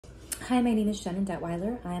Hi, my name is Shannon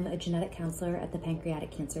Detweiler. I'm a genetic counselor at the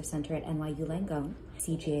Pancreatic Cancer Center at NYU Langone.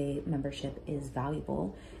 CGA membership is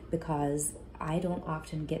valuable because I don't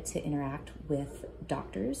often get to interact with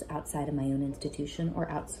doctors outside of my own institution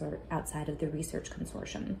or outside of the research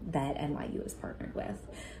consortium that NYU is partnered with.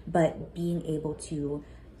 But being able to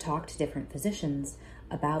talk to different physicians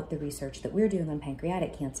about the research that we're doing on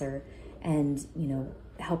pancreatic cancer and,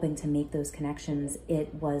 helping to make those connections,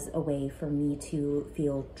 it was a way for me to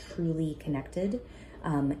feel truly connected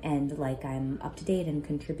and like I'm up to date and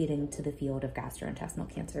contributing to the field of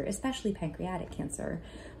gastrointestinal cancer, especially pancreatic cancer,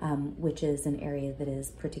 which is an area that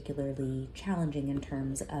is particularly challenging in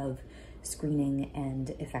terms of screening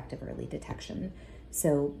and effective early detection.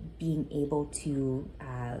 So being able to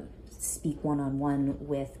speak one-on-one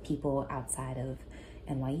with people outside of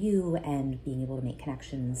NYU and being able to make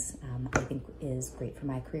connections, I think is great for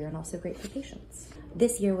my career and also great for patients.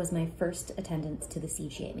 This year was my first attendance to the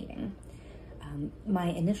CGA meeting. My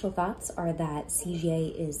initial thoughts are that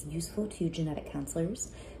CGA is useful to genetic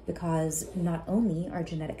counselors because not only are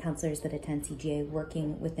genetic counselors that attend CGA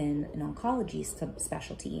working within an oncology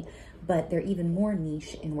subspecialty, but they're even more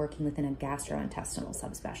niche in working within a gastrointestinal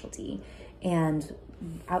subspecialty. And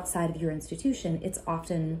outside of your institution, it's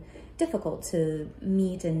often difficult to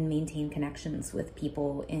meet and maintain connections with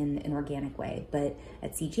people in an organic way. But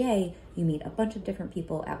at CGA, you meet a bunch of different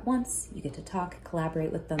people at once, you get to talk,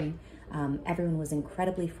 collaborate with them. Everyone was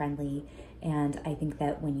incredibly friendly, and I think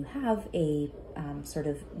that when you have a sort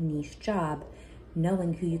of niche job,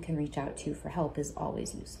 knowing who you can reach out to for help is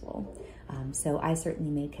always useful. So I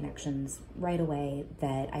certainly made connections right away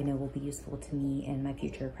that I know will be useful to me in my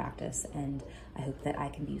future practice, and I hope that I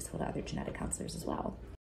can be useful to other genetic counselors as well.